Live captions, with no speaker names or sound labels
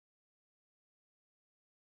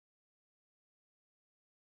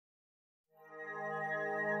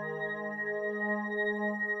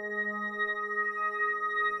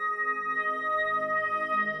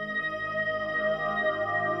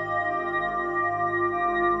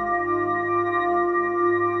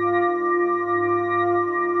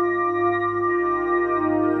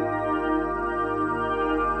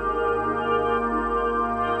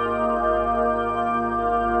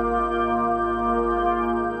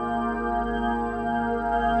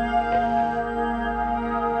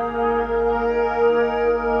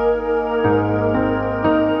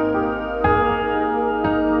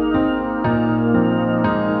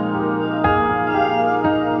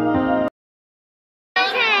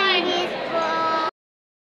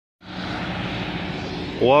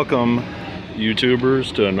Welcome,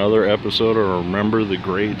 YouTubers, to another episode of Remember the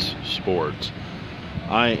Greats Sports.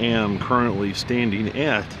 I am currently standing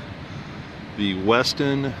at the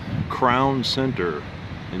Weston Crown Center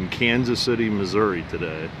in Kansas City, Missouri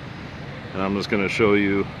today. And I'm just going to show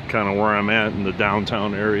you kind of where I'm at in the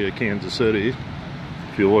downtown area of Kansas City.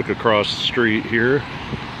 If you look across the street here,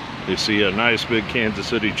 you see a nice big Kansas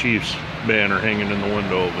City Chiefs banner hanging in the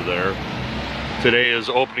window over there. Today is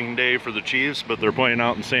opening day for the Chiefs, but they're playing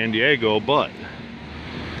out in San Diego. But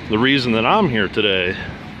the reason that I'm here today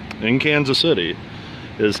in Kansas City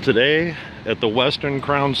is today at the Weston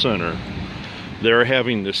Crown Center, they're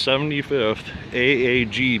having the 75th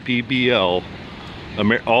AAGPBL,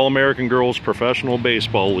 All-American Girls Professional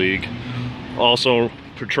Baseball League, also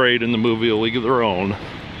portrayed in the movie A League of Their Own,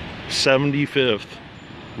 75th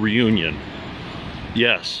reunion.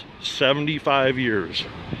 Yes, 75 years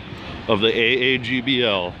of the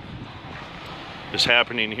AAGPBL is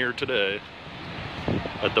happening here today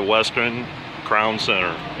at the Western Crown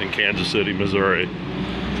Center in Kansas City, Missouri.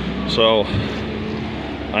 So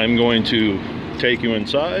I'm going to take you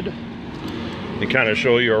inside and kind of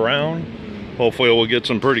show you around. Hopefully we'll get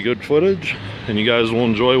some pretty good footage and you guys will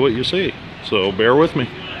enjoy what you see. So bear with me.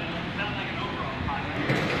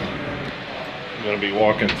 I'm going to be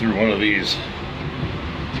walking through one of these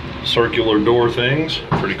circular door things.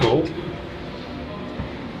 Pretty cool.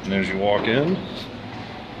 And as you walk in,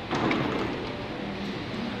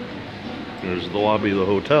 there's the lobby of the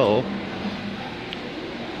hotel.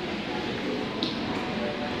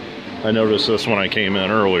 I noticed this when I came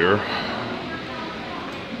in earlier.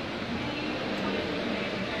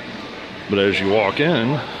 But as you walk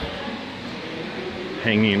in,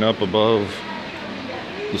 hanging up above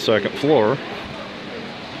the second floor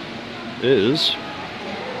is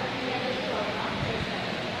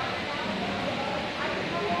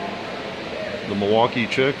the Milwaukee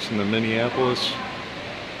Chicks and the Minneapolis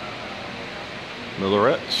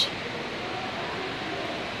Millerettes.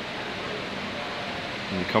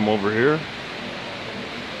 And you come over here,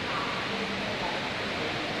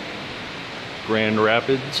 Grand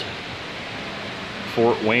Rapids,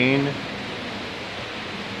 Fort Wayne,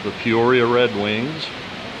 the Peoria Red Wings,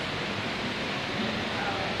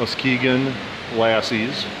 Muskegon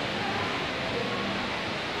Lassies,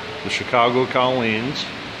 the Chicago Colleens,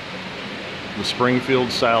 the Springfield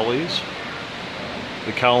Sallies,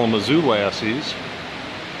 the Kalamazoo Lassies,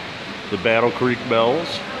 the Battle Creek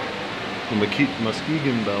Bells, the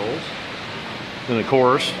Muskegon Bells, and of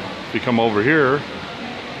course, if you come over here,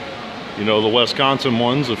 you know the Wisconsin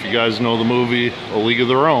ones, if you guys know the movie A League of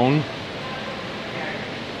Their Own.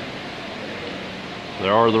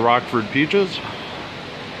 There are the Rockford Peaches,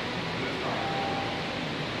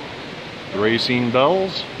 the Racine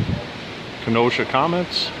Bells, Kenosha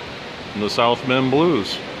Comets, and the South Bend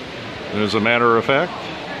Blues. And as a matter of fact,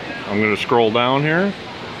 I'm going to scroll down here,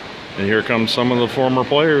 and here comes some of the former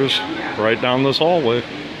players right down this hallway.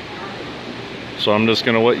 So I'm just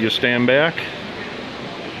going to let you stand back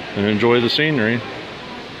and enjoy the scenery.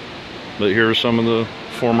 But here's some of the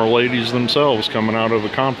former ladies themselves coming out of the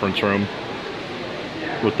conference room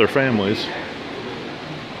with their families.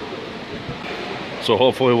 So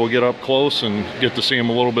hopefully we'll get up close and get to see them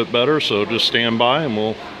a little bit better. So just stand by and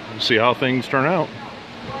we'll see how things turn out.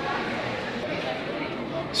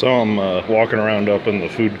 So I'm walking around up in the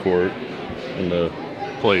food court in the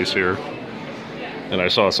place here, and I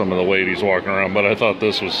saw some of the ladies walking around, but I thought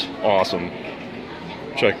this was awesome.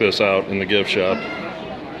 Check this out in the gift shop.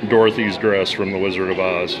 Dorothy's dress from the Wizard of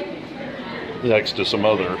Oz, next to some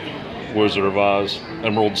other Wizard of Oz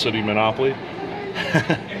Emerald City Monopoly.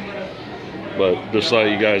 But just thought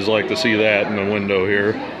you guys like to see that in the window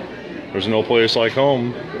here. There's no place like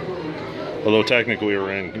home. Although technically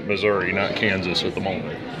we're in Missouri, not Kansas at the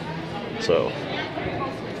moment. So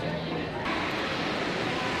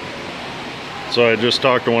I just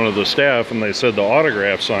talked to one of the staff and they said the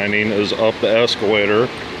autograph signing is up the escalator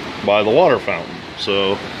by the water fountain.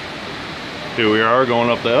 So here we are going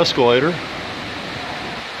up the escalator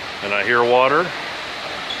and I hear water.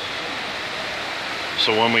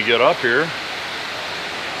 So when we get up here,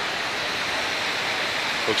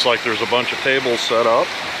 looks like there's a bunch of tables set up.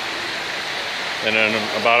 And in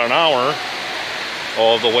about an hour,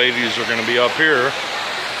 all of the ladies are going to be up here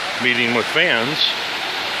meeting with fans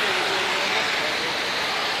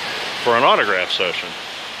for an autograph session.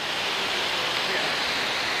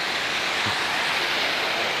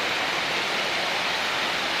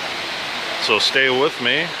 So stay with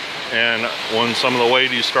me, and when some of the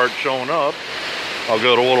ladies start showing up, I'll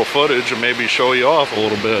go to a little footage and maybe show you off a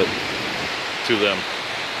little bit to them.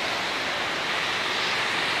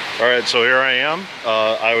 Alright, so here I am.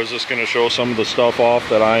 I was just going to show some of the stuff off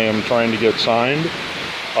that I am trying to get signed.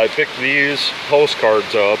 I picked these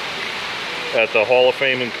postcards up at the Hall of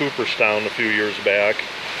Fame in Cooperstown a few years back,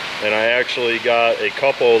 and I actually got a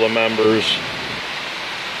couple of the members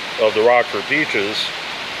of the Rockford Peaches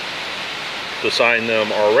to sign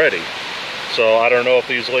them already. So I don't know if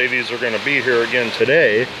these ladies are going to be here again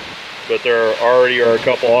today, but there already are a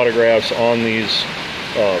couple autographs on these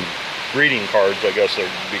greeting cards, I guess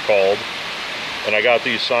they'd be called. And I got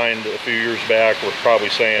these signed a few years back. We're probably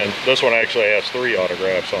saying this one actually has 3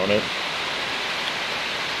 autographs on it.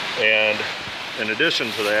 And in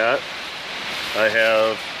addition to that, I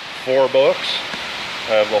have 4 books.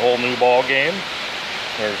 I have the whole new ball game.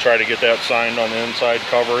 I'm going to try to get that signed on the inside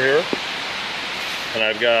cover here. And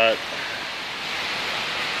I've got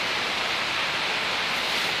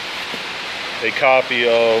a copy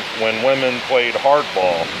of When Women Played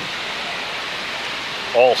Hardball.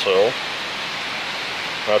 Also,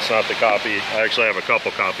 that's not the copy. I actually have a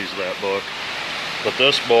couple copies of that book. But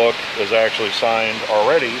this book is actually signed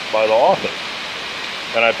already by the author.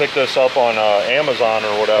 And I picked this up on Amazon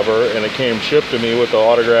or whatever, and it came shipped to me with the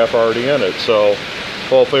autograph already in it. So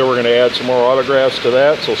hopefully we're going to add some more autographs to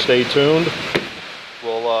that, so stay tuned.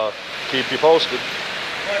 We'll keep you posted.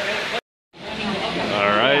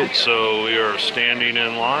 Alright, so we are standing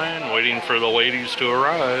in line, waiting for the ladies to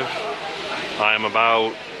arrive. I'm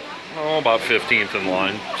about 15th in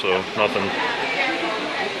line, so nothing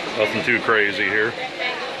too crazy here.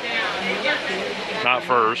 Not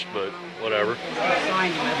first, but whatever.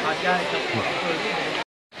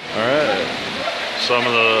 Alright, some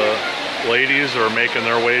of the ladies are making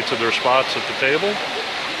their way to their spots at the table.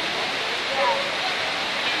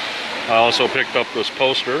 I also picked up this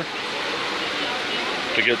poster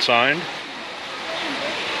to get signed.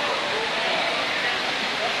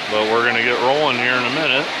 But we're going to get rolling here in a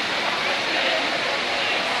minute.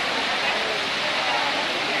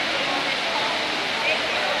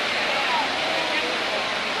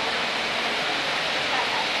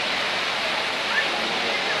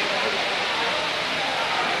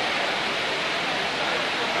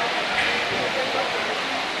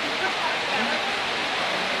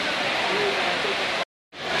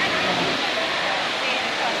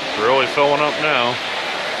 Really filling up now.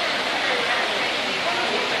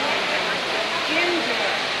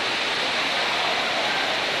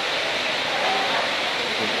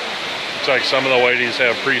 Looks like some of the ladies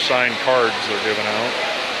have pre-signed cards they're giving out.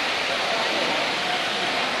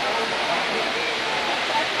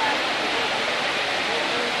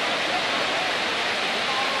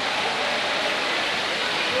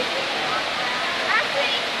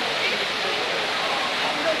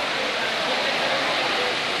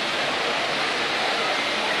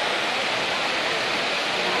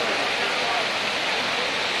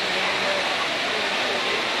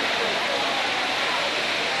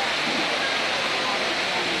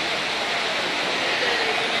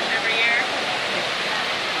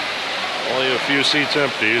 Only a few seats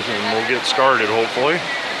empty, and we'll get started hopefully.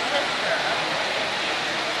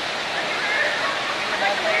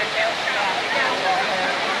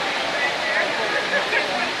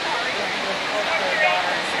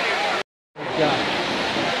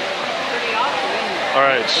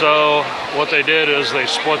 Alright, so what they did is they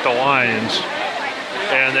split the lines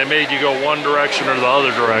and they made you go one direction or the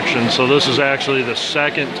other direction. So this is actually the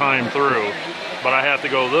second time through, but I have to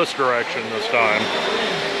go this direction this time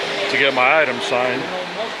to get my items signed.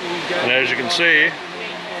 And as you can see,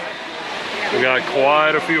 we got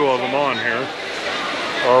quite a few of them on here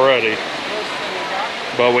already,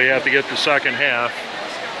 but we have to get the second half,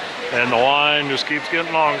 and the line just keeps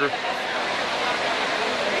getting longer.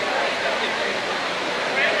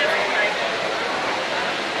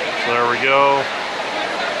 So there we go.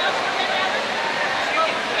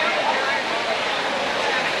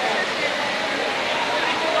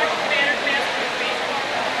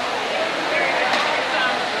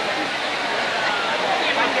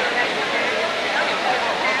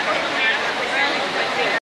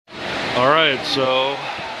 Alright, so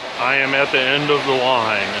I am at the end of the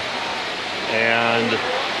line, and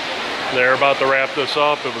they're about to wrap this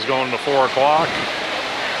up. It was going to 4 o'clock.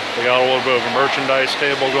 They got a little bit of a merchandise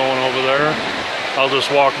table going over there. I'll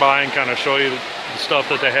just walk by and kind of show you the stuff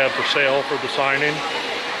that they have for sale for the signing.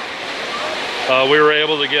 We were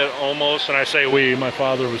able to get almost, and I say we, my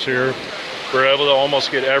father was here, we were able to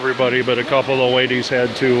almost get everybody, but a couple of the ladies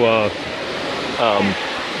had to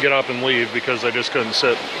get up and leave because they just couldn't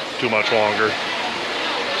sit too much longer.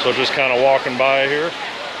 So just kind of walking by here.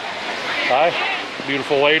 Hi,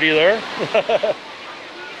 beautiful lady there.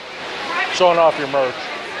 Showing off your merch.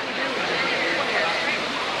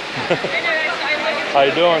 How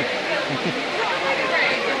you doing?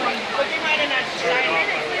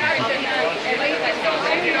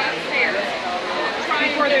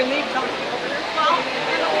 Before they leave, it's not.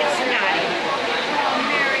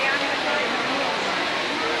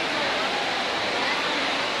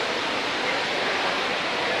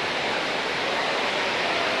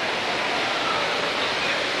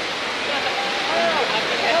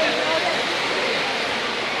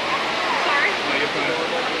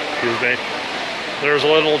 Excuse me. There's a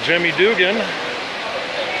little Jimmy Dugan.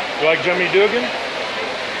 You like Jimmy Dugan?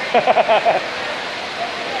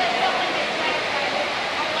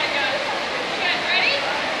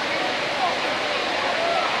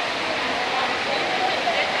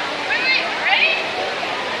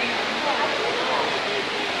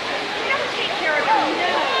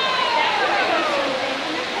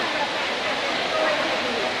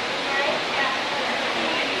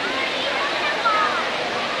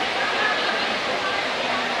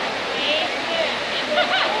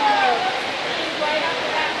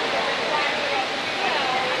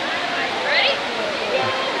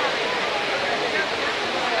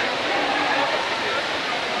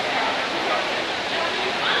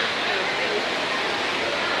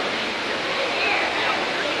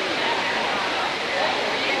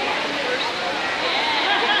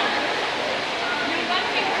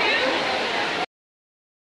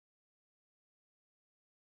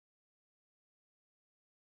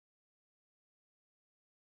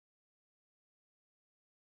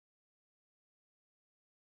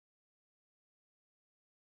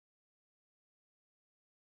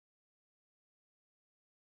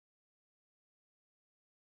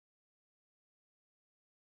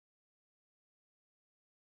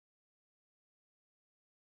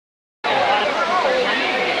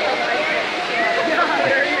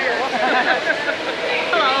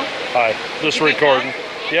 Hi, just recording.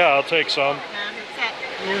 Yeah, I'll take some.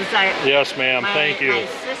 Yes, ma'am. Thank you. My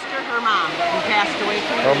sister, her mom, who passed away 2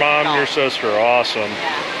 years Her mom, ago. your sister. Awesome.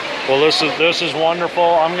 Yeah. Well, this is wonderful.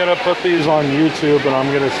 I'm gonna put these on YouTube and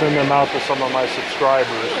I'm gonna send them out to some of my subscribers.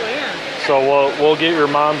 Oh, yeah. So we'll get your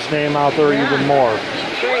mom's name out there even more.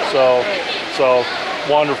 Great. So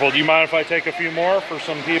wonderful. Do you mind if I take a few more for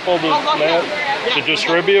some people to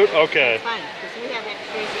distribute? Okay. That's fine, because we have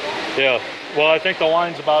extras. Yeah. Well, I think the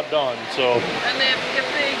line's about done. So. And then if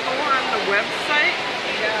they go on the website,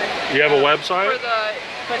 You have a website?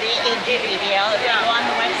 For the AAGPBL, if you go on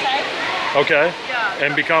the website. Okay. Yeah.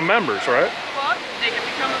 And become members, right? Well, they can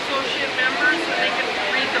become associate members and they can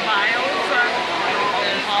read the bios on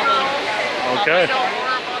All the- Okay. know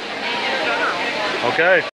more about the media in general.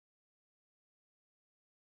 Okay.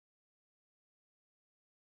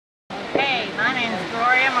 Hey, my name's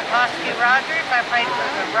Gloria McCloskey Rogers. I played for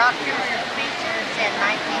the Rockers Features in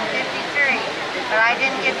 1953. But I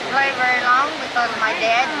didn't get to play very long because my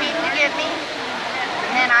dad came to get me.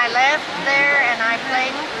 And then I left there and I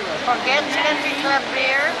played for Getz Country Club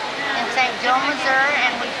here in St. Joe, Missouri,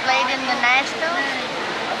 and we played in the Nationals,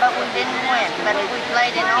 but we didn't win. But we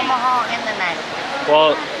played in Omaha in the Nationals.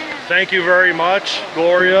 Well, thank you very much,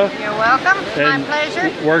 Gloria. You're welcome. And my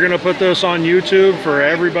pleasure. We're going to put this on YouTube for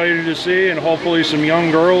everybody to see, and hopefully some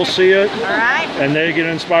young girls see it. All right. And they get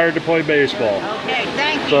inspired to play baseball. Okay,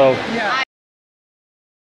 thank you. So, Yeah.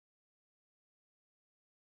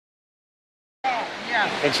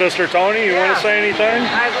 and Sister Toni, you want to say anything?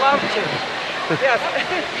 I'd love to. Yes.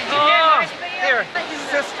 Here,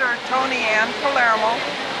 Sister Toni Ann Palermo.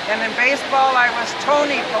 And in baseball, I was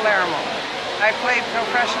Toni Palermo. I played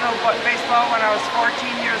professional baseball when I was 14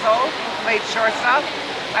 years old, played shortstop.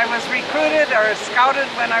 I was recruited or scouted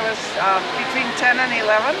when I was between 10 and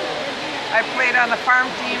 11. I played on the farm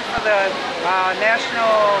team for the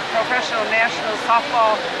professional national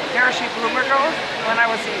softball parachute bloomer girls when I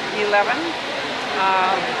was 11.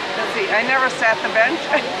 Let's see, I never sat the bench.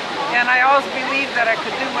 And I always believed that I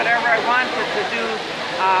could do whatever I wanted to do,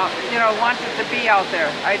 wanted to be out there.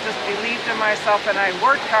 I just believed in myself and I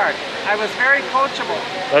worked hard. I was very coachable.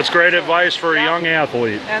 That's great advice for a young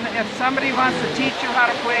athlete. And if somebody wants to teach you how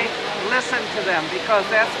to play, listen to them, because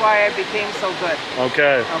that's why I became so good.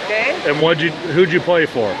 Okay. Okay? And who'd you play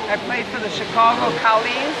for? I played for the Chicago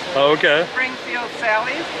Collies, Okay. Springfield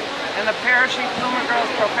Sallies, and the Parachute Bloomer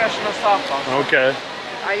Girls Professional Softball. Okay.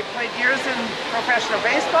 I played years in professional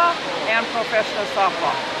baseball and professional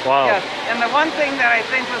softball. Wow. Yes. And the one thing that I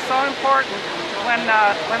think was so important, when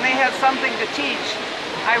they had something to teach,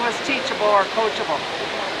 I was teachable or coachable.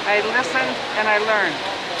 I listened and I learned.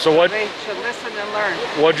 So what? They should listen and learn.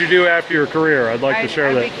 What'd you do after your career? I'd like to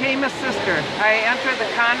share that. I became a sister. I entered the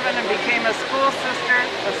convent and became a school sister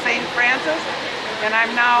of St. Francis. and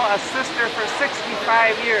I'm now a sister for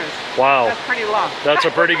 65 years. Wow. That's pretty long. That's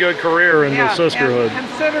a pretty good career in the sisterhood. And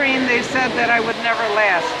considering they said that I would never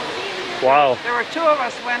last. Wow. There were two of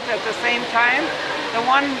us went at the same time. The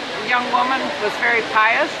one young woman was very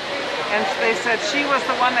pious, and they said she was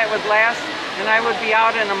the one that would last, and I would be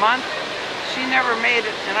out in a month. She never made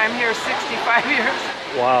it, and I'm here 65 years.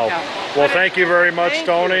 Wow. Yeah. Well, thank you very much,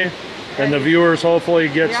 Toni. And the viewers hopefully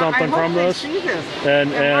get something from this. See this.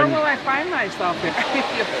 And where will I find myself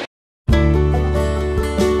here?